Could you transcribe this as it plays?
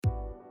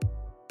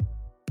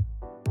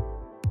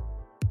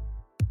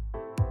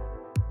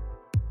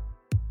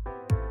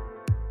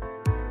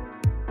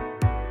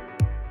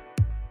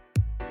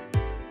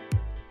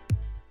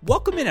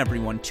Welcome in,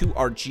 everyone, to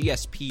our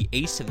GSP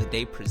Ace of the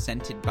Day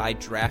presented by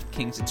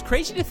DraftKings. It's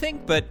crazy to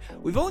think, but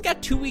we've only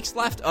got 2 weeks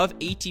left of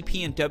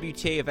ATP and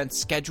WTA events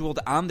scheduled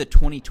on the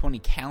 2020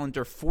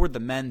 calendar for the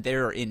men.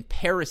 They're in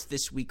Paris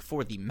this week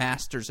for the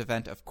Masters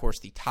event. Of course,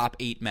 the top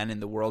 8 men in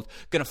the world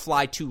going to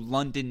fly to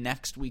London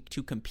next week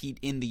to compete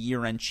in the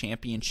year-end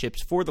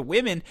championships. For the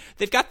women,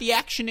 they've got the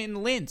action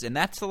in Linz, and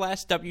that's the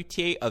last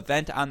WTA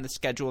event on the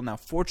schedule. Now,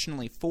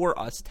 fortunately for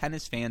us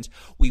tennis fans,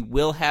 we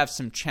will have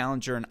some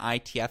Challenger and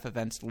ITF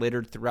events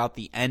littered throughout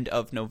the end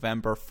of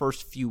November,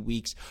 first few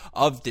weeks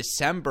of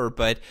December,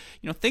 but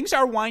things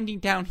are winding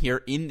down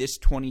here in this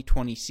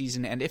 2020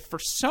 season, and if for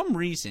some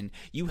reason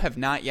you have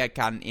not yet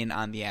gotten in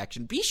on the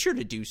action, be sure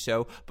to do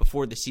so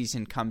before the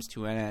season comes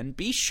to an end.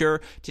 Be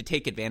sure to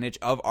take advantage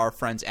of our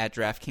friends at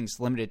DraftKings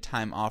limited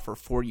time offer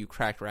for you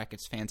Cracked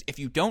Racquets fans. If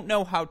you don't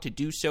know how to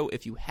do so,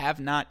 if you have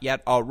not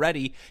yet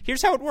already,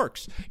 here's how it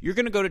works. You're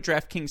going to go to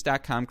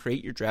DraftKings.com,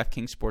 create your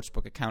DraftKings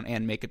Sportsbook account,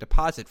 and make a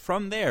deposit.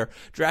 From there,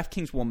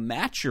 DraftKings will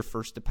match your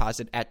first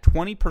deposit at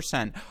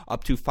 20%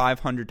 up to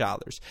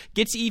 $500.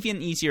 Gets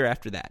even easier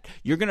after that.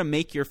 You're going to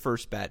make your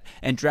first bet,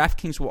 and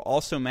DraftKings will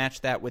also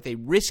match that with a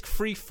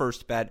risk-free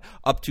first bet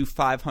up to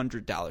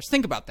 $500.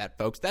 Think about that,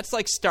 folks. That's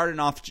like starting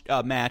off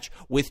a match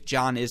with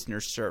John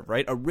Isner's serve,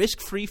 right? A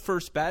risk-free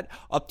first bet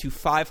up to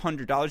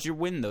 $500. You're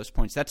winning those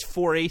points. That's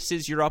 4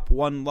 aces. You're up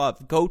 1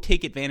 love. Go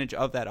take advantage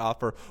of that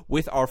offer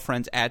with our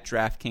friends at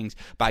DraftKings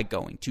by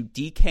going to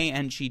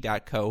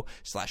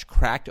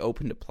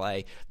dkng.co/crackedopen to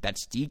play.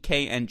 That's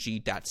dkng.co/crackedopen.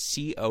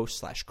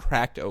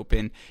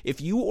 If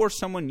you or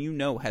someone you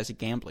know has a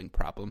gambling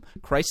problem,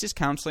 crisis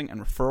counseling and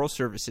referral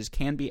services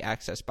can be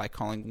accessed by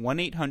calling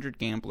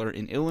 1-800-GAMBLER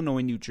in Illinois,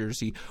 New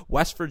Jersey,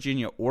 West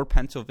Virginia, or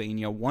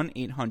Pennsylvania,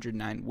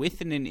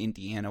 1-800-9-WITHIN in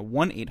Indiana,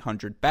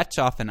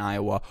 1-800-BETS-OFF in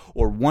Iowa,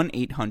 or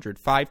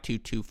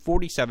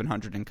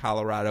 1-800-522-4700 in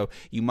Colorado.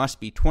 You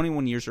must be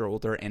 21 years or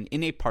older and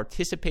in a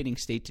participating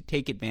state to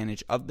take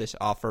advantage of this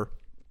offer.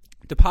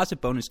 Deposit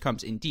bonus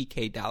comes in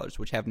DK dollars,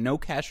 which have no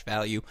cash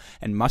value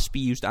and must be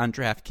used on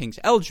DraftKings.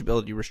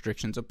 Eligibility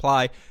restrictions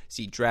apply.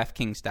 See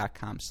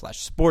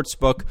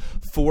DraftKings.com/sportsbook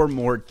for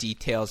more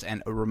details.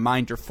 And a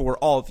reminder for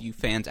all of you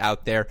fans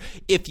out there,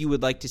 if you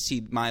would like to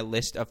see my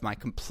list of my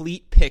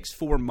complete picks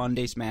for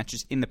Monday's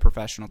matches in the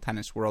professional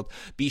tennis world,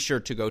 be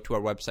sure to go to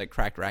our website,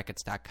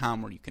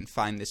 crackedrackets.com, where you can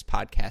find this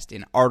podcast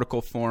in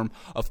article form.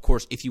 Of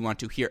course, if you want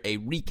to hear a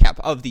recap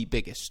of the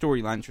biggest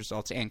storylines,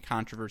 results, and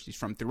controversies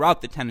from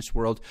throughout the tennis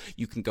world,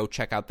 you can go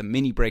check out the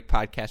Mini Break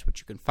podcast, which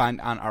you can find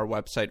on our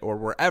website or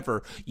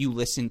wherever you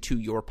listen to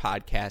your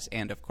podcast.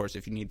 And, of course,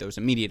 if you need those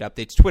immediate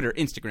updates, Twitter,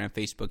 Instagram,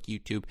 Facebook,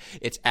 YouTube,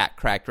 it's at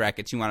Cracked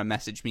Racquets. You want to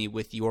message me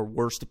with your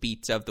worst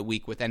beats of the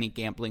week, with any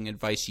gambling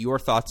advice, your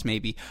thoughts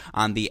maybe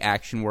on the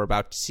action we're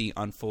about to see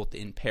unfold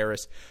in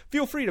Paris.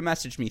 Feel free to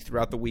message me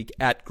throughout the week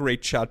at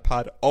Great Shot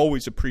Pod.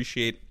 Always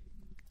appreciate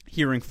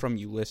hearing from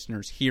you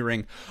listeners,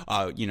 hearing,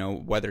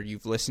 whether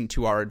you've listened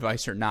to our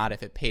advice or not,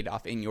 if it paid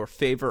off in your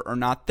favor or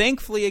not.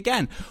 Thankfully,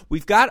 again,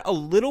 we've got a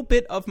little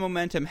bit of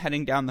momentum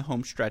heading down the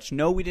home stretch.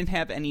 No, we didn't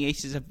have any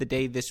aces of the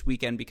day this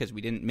weekend because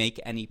we didn't make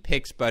any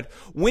picks, but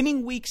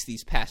winning weeks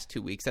these past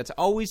 2 weeks, that's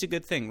always a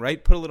good thing,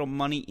 right? Put a little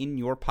money in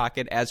your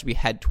pocket as we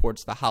head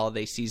towards the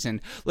holiday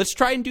season. Let's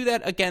try and do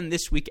that again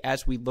this week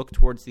as we look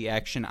towards the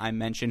action I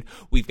mentioned.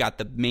 We've got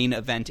the main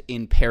event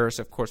in Paris.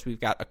 Of course,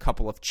 we've got a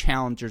couple of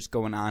challengers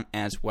going on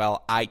as well.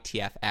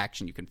 ITF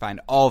action. You can find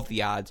all of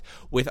the odds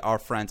with our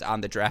friends on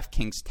the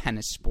DraftKings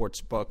Tennis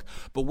Sportsbook.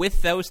 But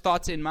with those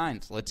thoughts in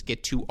mind, let's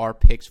get to our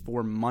picks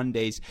for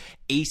Monday's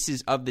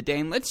Aces of the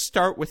Day. And let's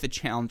start with a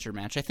challenger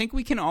match. I think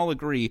we can all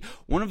agree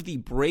one of the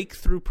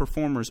breakthrough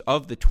performers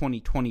of the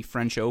 2020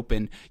 French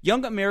Open,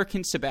 young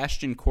American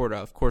Sebastian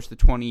Korda, of course, the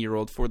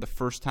 20-year-old, for the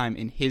first time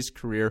in his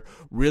career,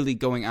 really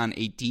going on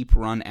a deep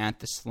run at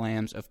the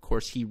slams. Of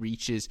course, he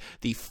reaches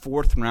the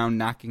 4th round,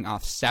 knocking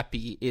off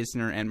Seppi,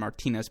 Isner, and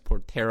Martinez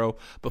Portero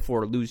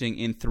before losing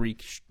in 3,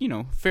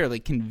 fairly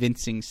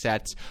convincing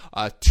sets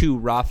to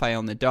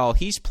Rafael Nadal.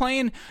 He's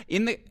playing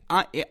in the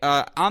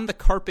on the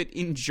carpet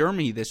in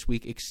Germany this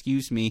week,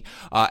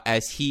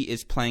 as he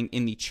is playing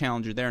in the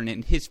Challenger there. And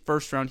in his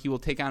first round, he will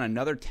take on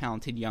another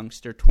talented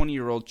youngster,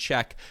 20-year-old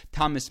Czech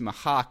Thomas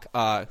Mahak,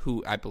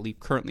 who I believe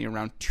currently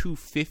around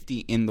 250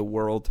 in the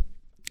world.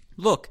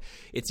 Look,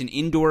 it's an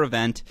indoor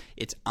event.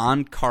 It's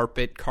on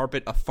carpet,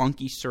 a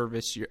funky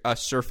surface. You're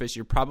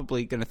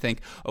probably going to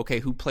think,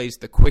 okay, who plays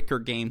the quicker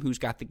game? Who's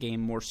got the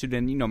game more suited?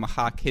 And,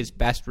 Mahak, his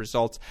best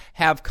results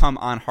have come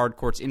on hard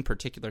courts. In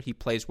particular, he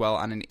plays well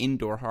on an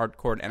indoor hard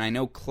court. And I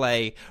know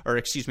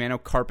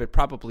carpet,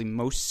 probably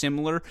most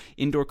similar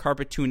indoor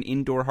carpet to an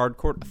indoor hard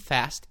court, a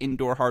fast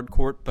indoor hard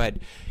court. But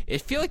I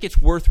feel like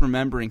it's worth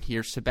remembering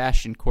here,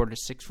 Sebastian Korda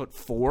is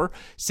 6'4",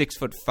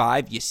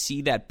 6'5". You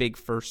see that big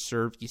first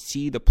serve. You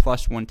see the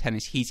plus 110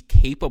 is he's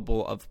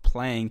capable of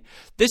playing.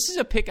 This is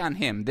a pick on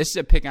him. This is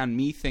a pick on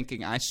me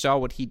thinking I saw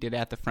what he did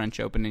at the French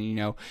Open,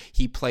 and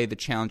he played the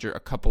Challenger a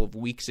couple of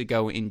weeks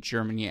ago in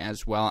Germany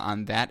as well.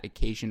 On that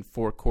occasion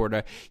for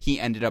Korda, he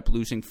ended up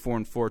losing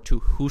 4-4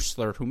 to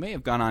Hüsler, who may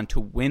have gone on to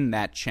win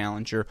that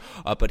Challenger,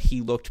 but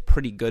he looked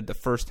pretty good the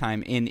first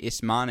time in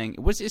Ismaning.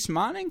 Was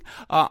Ismaning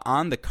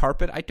on the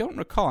carpet? I don't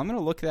recall. I'm going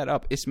to look that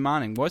up.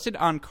 Ismaning, was it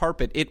on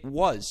carpet? It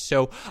was.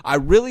 So I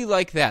really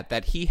like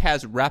that he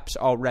has reps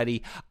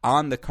already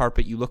on the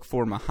carpet. You look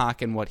for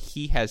Mahak and what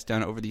he has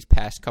done over these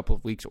past couple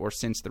of weeks or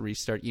since the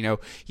restart.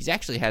 He's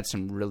actually had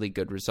some really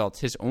good results.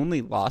 His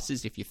only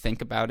losses, if you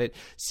think about it,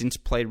 since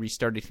play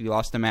restarted, he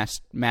lost a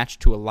match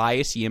to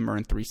Elias Ymer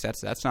in 3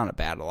 sets. That's not a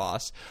bad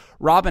loss.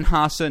 Robin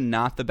Haase,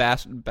 not the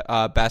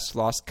best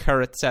loss.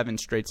 Karatsev in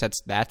straight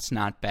sets, that's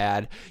not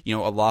bad. A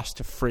loss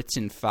to Fritz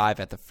in 5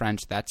 at the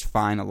French, that's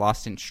fine. A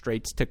loss in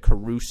straights to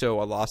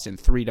Caruso, a loss in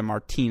 3 to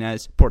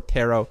Martinez.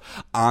 Portero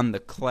on the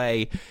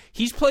clay.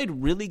 He's played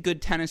really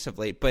good tennis of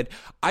late, but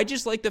I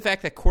just like the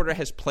fact that Korda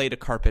has played a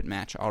carpet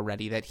match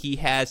already, that he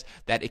has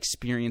that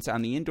experience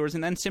on the indoors,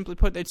 and then simply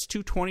put, it's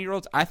two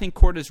 20-year-olds. I think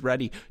Korda's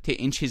ready to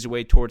inch his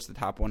way towards the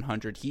top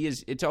 100.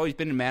 It's always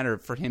been a matter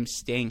for him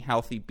staying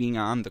healthy, being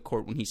on the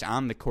court. When he's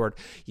on the court,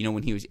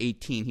 when he was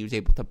 18, he was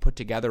able to put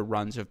together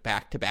runs of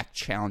back-to-back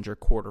Challenger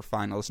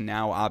quarterfinals.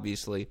 Now,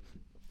 obviously,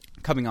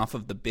 coming off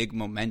of the big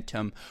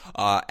momentum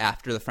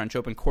after the French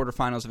Open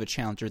quarterfinals of a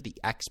Challenger, the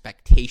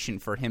expectation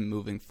for him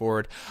moving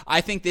forward.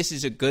 I think this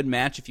is a good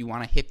match. If you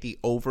want to hit the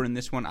over in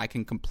this one, I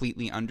can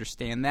completely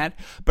understand that.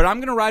 But I'm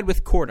going to ride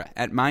with Korda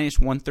at minus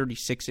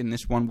 136 in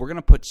this one. We're going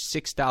to put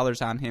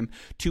 $6 on him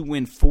to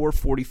win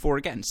 444.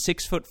 Again,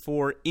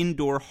 6'4",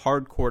 indoor,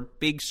 hard court,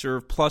 big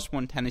serve, plus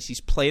 110.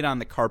 He's played on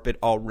the carpet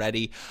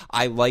already.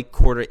 I like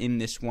Korda in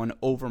this one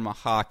over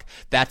Mahak.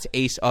 That's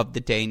ace of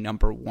the day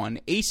number 1.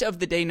 Ace of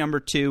the day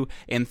number 2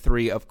 and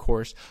 3, of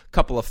course. A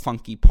couple of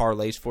funky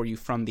parlays for you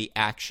from the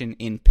action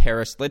in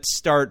Paris. Let's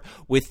start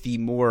with the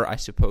more, I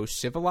suppose,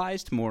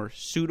 civilized, more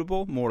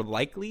suitable, more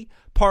likely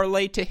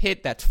parlay to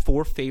hit. That's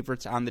 4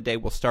 favorites on the day.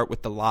 We'll start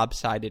with the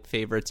lopsided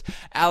favorites.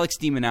 Alex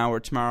de Minaur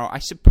tomorrow. I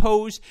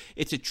suppose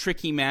it's a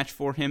tricky match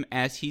for him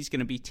as he's going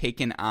to be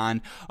taking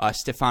on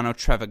Stefano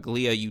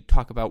Travaglia. You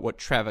talk about what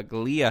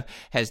Travaglia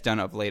has done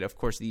of late. Of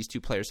course, these two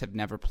players have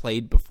never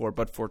played before,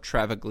 but for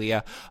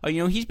Travaglia,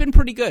 he's been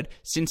pretty good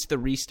since the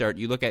restart.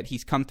 You look at,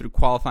 he's come through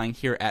qualifying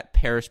here at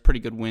Paris, pretty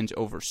good wins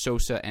over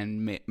Sosa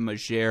and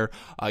Majer.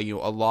 A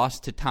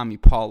loss to Tommy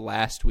Paul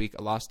last week,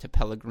 a loss to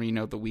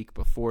Pellegrino the week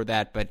before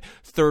that, but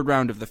third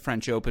round of the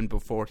French Open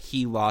before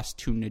he lost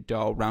to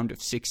Nadal, round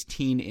of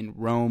 16 in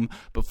Rome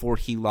before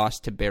he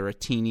lost to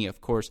Berrettini.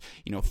 Of course,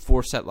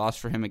 4-set loss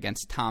for him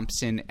against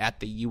Thompson at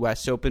the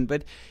U.S. Open,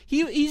 but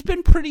he's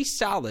been pretty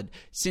solid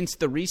since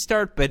the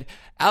restart. But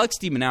Alex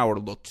de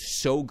Minaur looked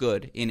so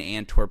good in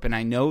Antwerp, and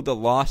I know the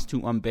loss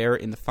to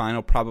Humbert in the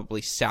final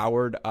probably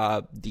soured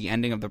the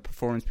ending of the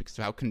performance because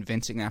of how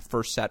convincing that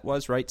first set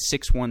was, right?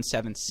 6-1,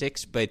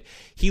 7-6, but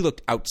he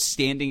looked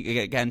outstanding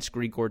against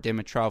Grigor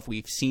Dimitrov.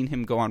 We've seen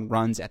him go on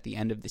runs at the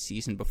end of the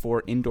season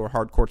before. Indoor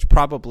hard court's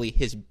probably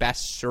his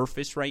best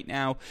surface right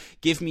now.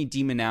 Give me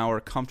de Minaur,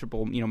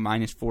 comfortable,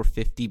 minus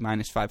 450,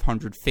 minus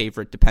 500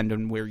 favorite, depending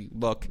on where you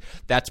look.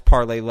 That's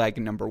parlay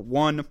leg number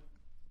 1.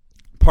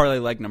 Parlay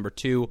leg number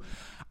 2.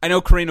 I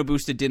know Carreno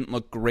Busta didn't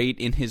look great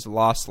in his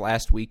loss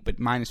last week, but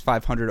minus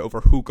 500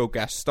 over Hugo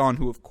Gaston,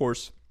 who, of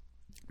course,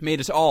 made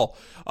us all,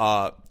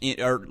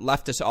 or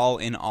left us all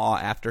in awe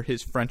after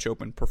his French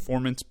Open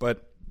performance.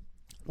 But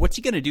what's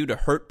he going to do to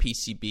hurt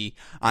PCB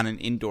on an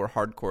indoor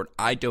hard court?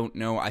 I don't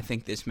know. I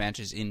think this match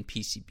is in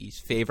PCB's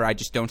favor. I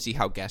just don't see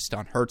how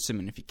Gaston hurts him,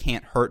 and if you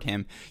can't hurt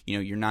him,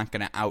 you're not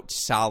going to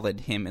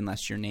out-solid him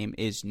unless your name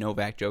is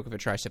Novak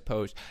Djokovic, or I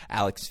suppose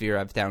Alex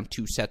Zverev down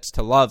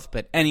 2-0.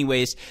 But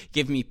anyways,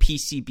 give me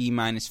PCB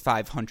minus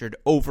 500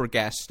 over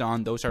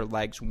Gaston. Those are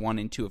legs 1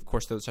 and 2. Of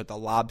course, those are the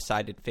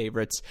lopsided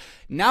favorites.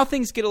 Now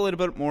things get a little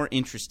bit more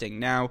interesting.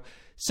 Now,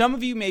 some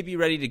of you may be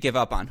ready to give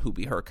up on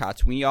Hubie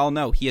Hurkacz. We all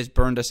know he has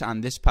burned us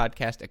on this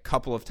podcast a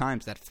couple of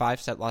times. That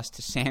 5-set loss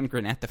to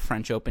Sandgren at the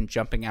French Open,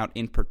 jumping out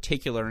in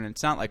particular. And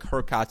it's not like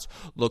Hurkacz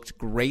looked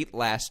great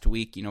last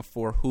week,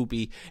 for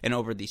Hubie. And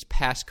over these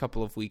past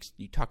couple of weeks,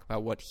 you talk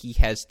about what he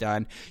has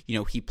done.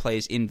 He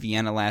plays in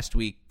Vienna last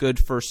week. Good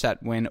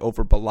first-set win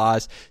over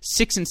Balazs.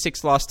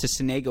 6-6 loss to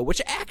Sonego,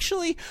 which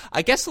actually,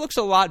 I guess, looks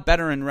a lot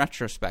better in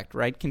retrospect,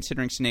 right?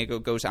 Considering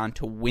Sonego goes on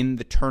to win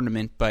the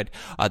tournament. But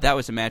that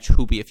was a match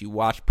Hubie, if you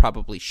watch,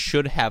 probably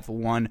should have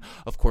won.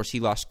 Of course, he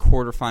lost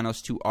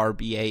quarterfinals to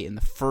RBA in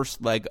the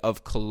first leg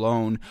of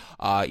Cologne.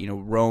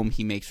 Rome,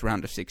 he makes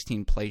round of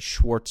 16, plays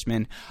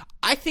Schwartzman.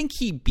 I think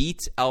he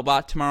beats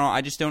Elbot tomorrow.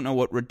 I just don't know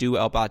what Radu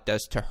Elbot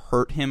does to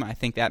hurt him. I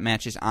think that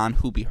match is on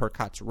Hubie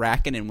Hurkacz's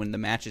racket, and when the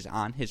match is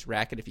on his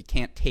racket, if he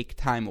can't take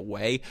time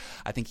away,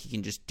 I think he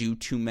can just do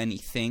too many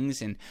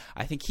things, and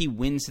I think he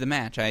wins the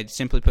match.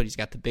 Simply put, he's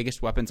got the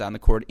biggest weapons on the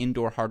court.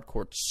 Indoor hard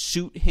court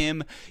suit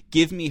him.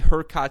 Give me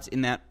Hurkacz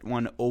in that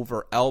one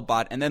over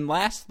Elbot. And then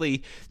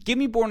lastly, give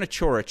me Borna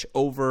Coric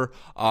over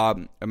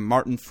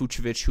Martin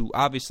Fucsovics, who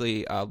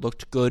obviously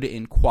looked good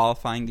in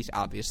qualifying.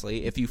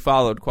 Obviously, if you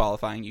followed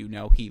qualifying, you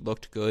know he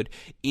looked good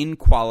in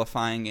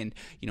qualifying, and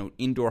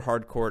indoor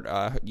hard court.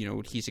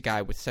 He's a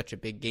guy with such a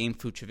big game.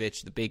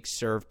 Fucsovics, the big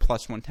serve,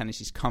 +1 tennis.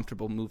 He's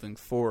comfortable moving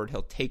forward.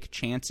 He'll take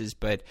chances,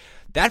 but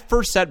that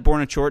first set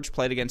Borna Coric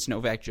played against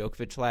Novak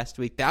Djokovic last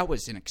week, that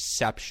was an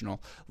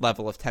exceptional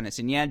level of tennis.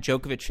 And yeah,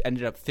 Djokovic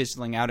ended up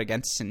fizzling out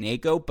against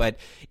Sonego, but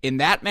in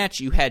that match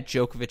you had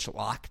Djokovic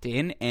locked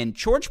in, and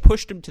Coric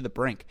pushed him to the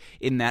brink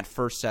in that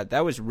first set.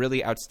 That was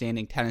really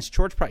outstanding tennis.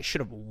 Coric probably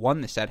should have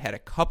won the set, had a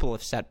couple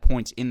of set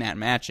points in that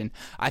match, and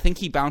I think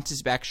he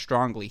bounces back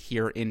strongly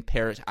here in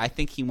Paris. I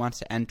think he wants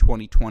to end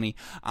 2020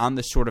 on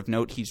the sort of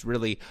note he's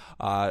really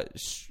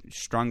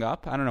strung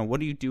up. I don't know, what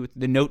do you do with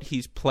the note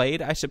he's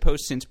played, I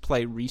suppose, since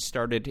play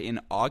restarted in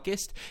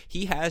August?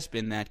 He has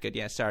been that good.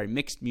 Yeah, sorry,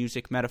 mixed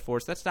music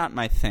metaphors, that's not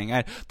my thing.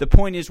 The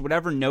point is,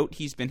 whatever note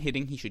he's been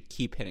hitting, he should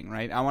keep hitting,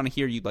 right? I want to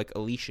hear you like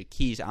Alicia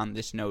Keys on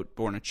this note,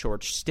 Borna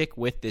Coric. Stick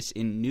with this.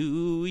 In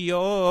New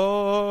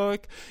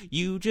York,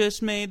 you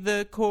just made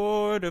the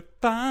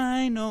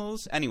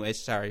quarterfinals.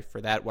 Anyways, sorry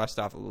for that,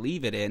 Westhoff.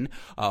 Leave it in.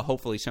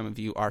 Hopefully some of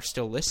you are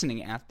still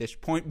listening at this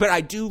point, but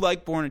I do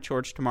like Borna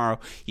Coric tomorrow.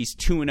 He's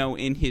 2-0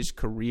 in his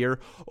career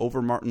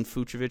over Martin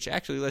Fucsovics.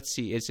 Actually, let's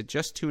see, is it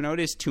just 2-0? It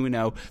is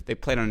 2-0. They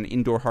played on an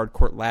indoor hard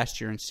court last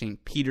year in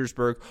St.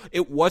 Petersburg.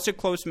 It was a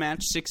close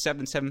match,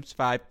 6-7,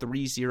 7-5,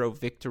 3-0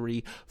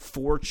 victory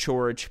for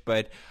Coric,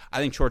 but I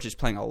think Coric is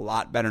playing a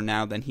lot better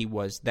now than he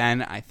was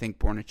then. I think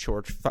Borna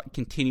Coric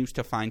continues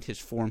to find his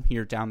form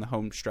here down the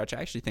home stretch.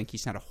 I actually think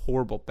he's not a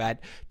horrible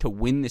bet to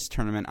win this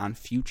tournament on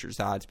futures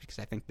odds, because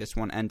I think this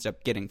one ends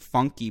up getting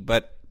funky,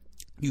 but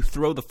you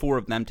throw the four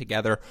of them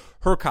together,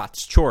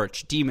 Hurkacz,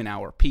 Coric, de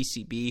Minaur,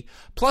 PCB,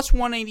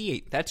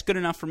 +188. That's good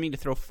enough for me to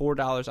throw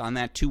 $4 on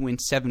that to win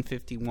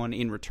 $751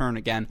 in return.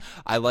 Again,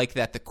 I like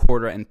that the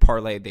Korda and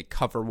parlay, they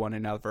cover one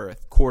another.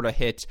 If Korda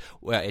hits,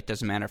 well, it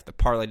doesn't matter. If the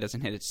parlay doesn't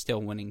hit, it's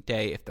still winning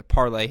day. If the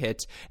parlay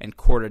hits and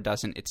Korda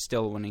doesn't, it's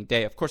still a winning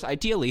day. Of course,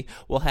 ideally,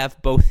 we'll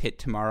have both hit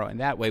tomorrow, and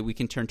that way we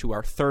can turn to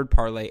our third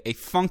parlay, a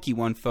funky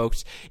one,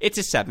 folks. It's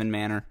a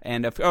 7-manner,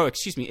 and it's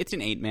an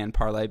 8-man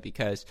parlay,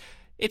 because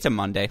it's a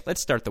Monday.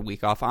 Let's start the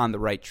week off on the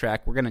right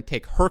track. We're going to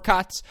take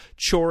Hurkacz,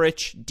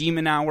 Coric, de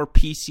Minaur,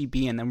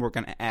 PCB, and then we're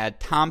going to add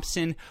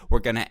Thompson.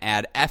 We're going to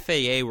add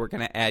FAA. We're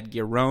going to add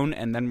Giron,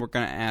 and then we're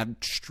going to add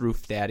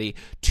Struff Daddy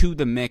to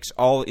the mix,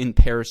 all in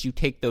Paris. You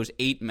take those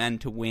 8 men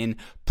to win,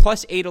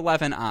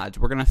 +811 odds.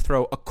 We're going to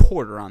throw a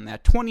quarter on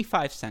that,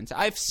 25 cents.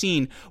 I've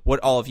seen what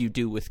all of you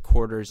do with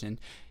quarters, and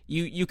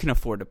you can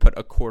afford to put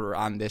a quarter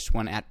on this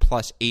one at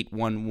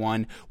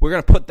 +811. We're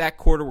going to put that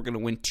quarter. We're going to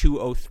win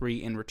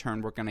 203 in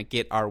return. We're going to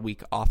get our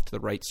week off to the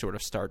right sort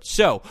of start.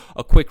 So,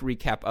 a quick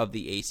recap of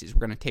the aces.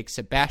 We're going to take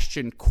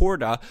Sebastian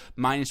Korda,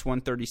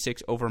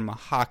 -136 over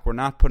Mahak. We're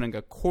not putting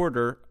a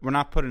quarter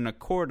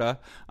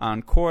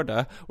on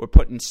Korda. We're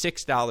putting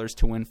 $6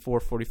 to win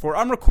 444.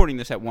 I'm recording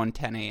this at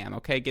 1:10 a.m.,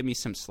 okay? Give me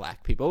some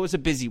slack, people. It was a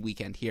busy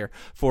weekend here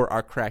for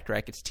our Cracked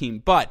Rackets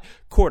team. But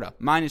Korda,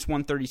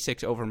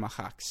 -136 over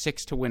Mahak.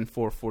 6 to win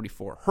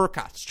 444.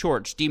 Hurkacz,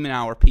 Coric, de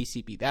Minaur,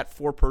 PCB. That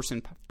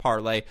 4-person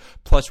parlay,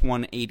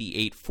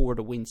 +188. 4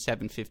 to win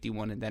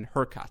 751. And then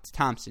Hurkacz,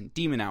 Thompson,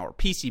 de Minaur,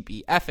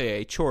 PCB,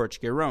 FAA,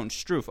 Coric, Giron,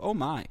 Struff. Oh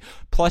my.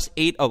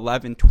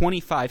 +811.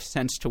 25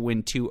 cents to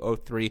win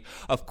 203.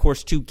 Of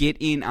course, to get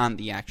in on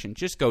the action,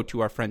 just go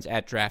to our friends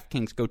at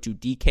DraftKings. Go to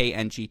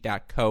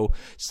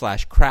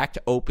dkng.co/cracked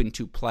open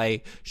to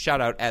play. Shout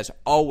out, as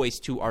always,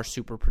 to our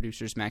super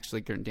producers, Max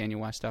Flicker and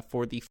Daniel Westhoff,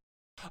 for the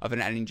of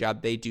an editing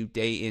job they do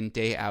day in,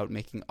 day out,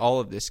 making all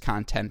of this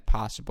content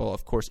possible.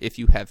 Of course, if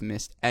you have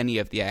missed any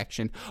of the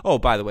action, oh,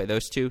 by the way,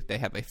 those two, they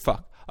have a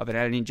fuck of an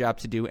editing job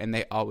to do, and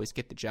they always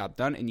get the job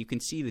done, and you can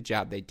see the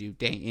job they do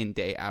day in,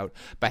 day out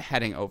by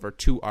heading over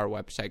to our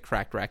website,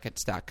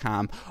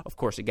 crackrackets.com. Of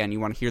course, again, you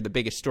want to hear the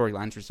biggest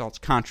storylines, results,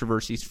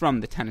 controversies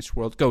from the tennis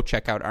world, go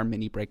check out our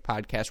Mini Break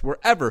podcast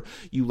wherever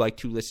you like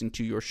to listen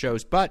to your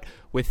shows. But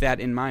with that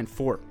in mind,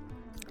 for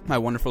my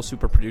wonderful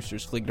super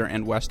producers, Fligner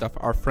and Westhoff,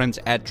 our friends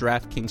at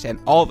DraftKings, and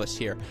all of us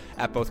here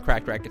at both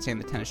Cracked Rackets and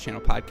the Tennis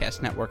Channel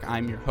Podcast Network,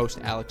 I'm your host,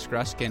 Alex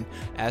Gruskin.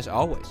 As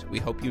always, we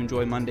hope you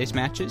enjoy Monday's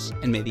matches,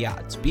 and may the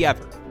odds be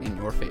ever in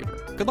your favor.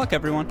 Good luck,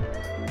 everyone.